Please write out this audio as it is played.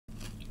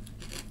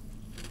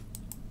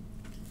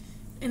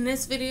In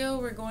this video,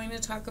 we're going to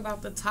talk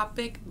about the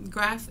topic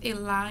graph a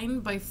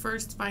line by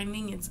first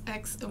finding its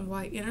x and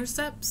y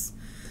intercepts.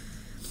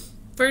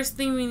 First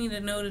thing we need to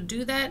know to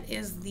do that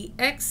is the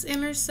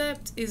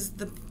x-intercept is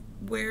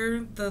where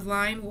the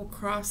line will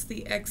cross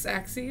the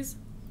x-axis,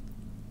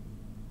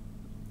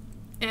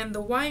 and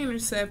the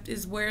y-intercept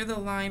is where the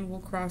line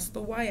will cross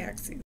the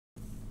y-axis.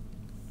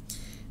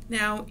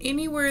 Now,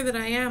 anywhere that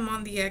I am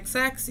on the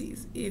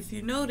x-axis, if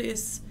you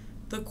notice,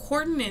 the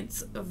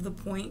coordinates of the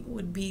point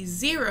would be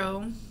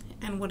 0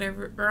 and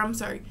whatever,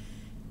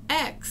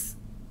 x,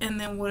 and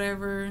then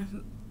whatever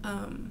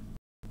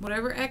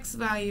x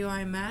value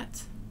I'm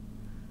at,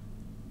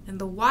 and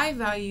the y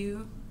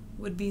value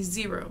would be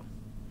 0.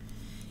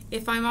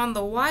 If I'm on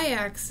the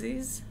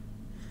y-axis,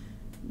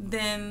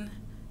 then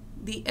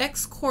the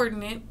x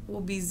coordinate will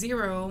be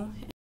 0,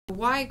 and the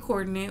y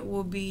coordinate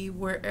will be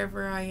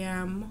wherever I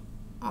am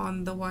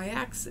on the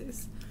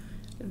y-axis.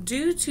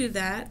 Due to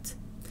that,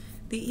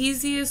 the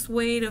easiest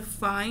way to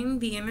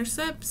find the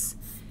intercepts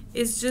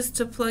is just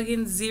to plug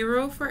in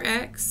 0 for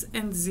x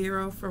and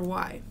 0 for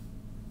y.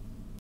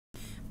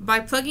 By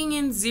plugging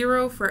in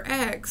 0 for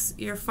x,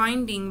 you're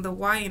finding the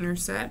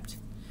y-intercept,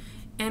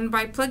 and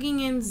by plugging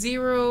in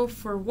 0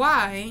 for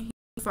y,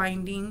 you're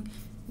finding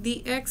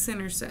the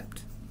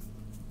x-intercept.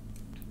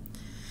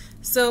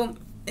 So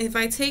if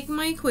I take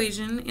my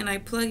equation and I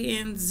plug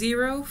in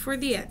 0 for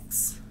the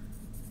x,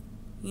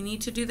 you need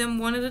to do them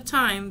one at a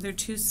time. They're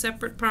two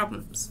separate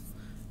problems.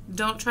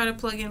 Don't try to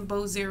plug in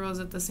both zeros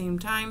at the same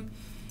time.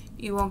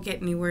 You won't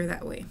get anywhere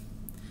that way.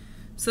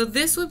 So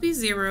this would be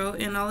 0,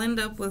 and I'll end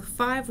up with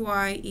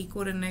 5y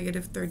equal to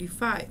negative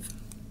 35.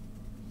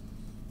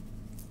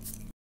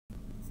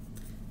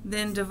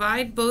 Then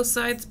divide both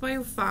sides by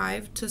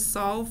 5 to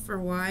solve for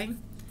y,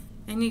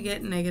 and you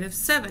get negative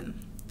 7.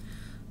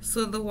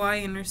 So the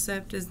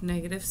y-intercept is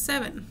negative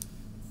 7.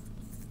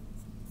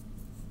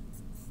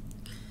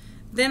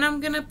 Then I'm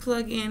going to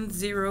plug in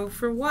 0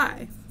 for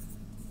y.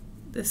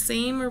 The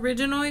same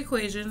original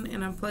equation,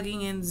 and I'm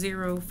plugging in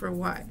 0 for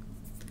y.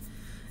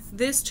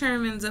 This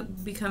term ends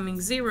up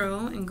becoming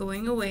 0 and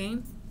going away,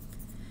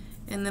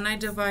 and then I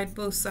divide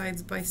both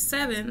sides by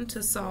 7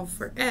 to solve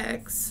for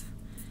x,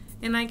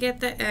 and I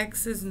get that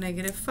x is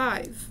negative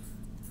 5.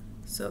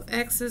 So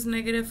x is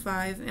negative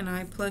 5, and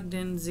I plugged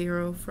in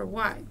 0 for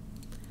y.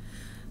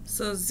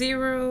 So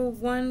 0,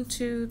 1,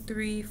 2,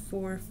 3,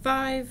 4,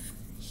 5.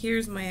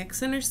 Here's my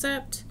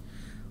x-intercept.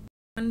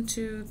 1,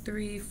 2,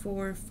 3,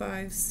 4,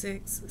 5,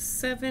 6,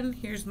 7.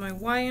 Here's my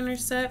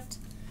y-intercept.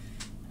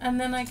 And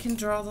then I can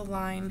draw the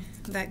line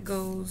that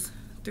goes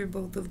through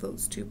both of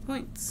those 2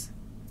 points.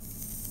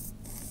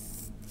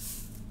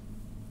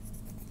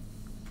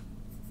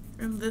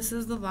 And this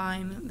is the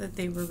line that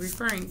they were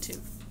referring to.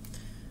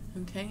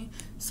 Okay,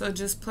 so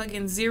just plug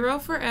in 0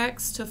 for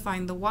x to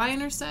find the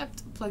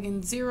y-intercept, plug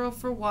in 0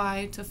 for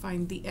y to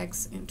find the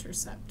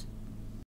x-intercept.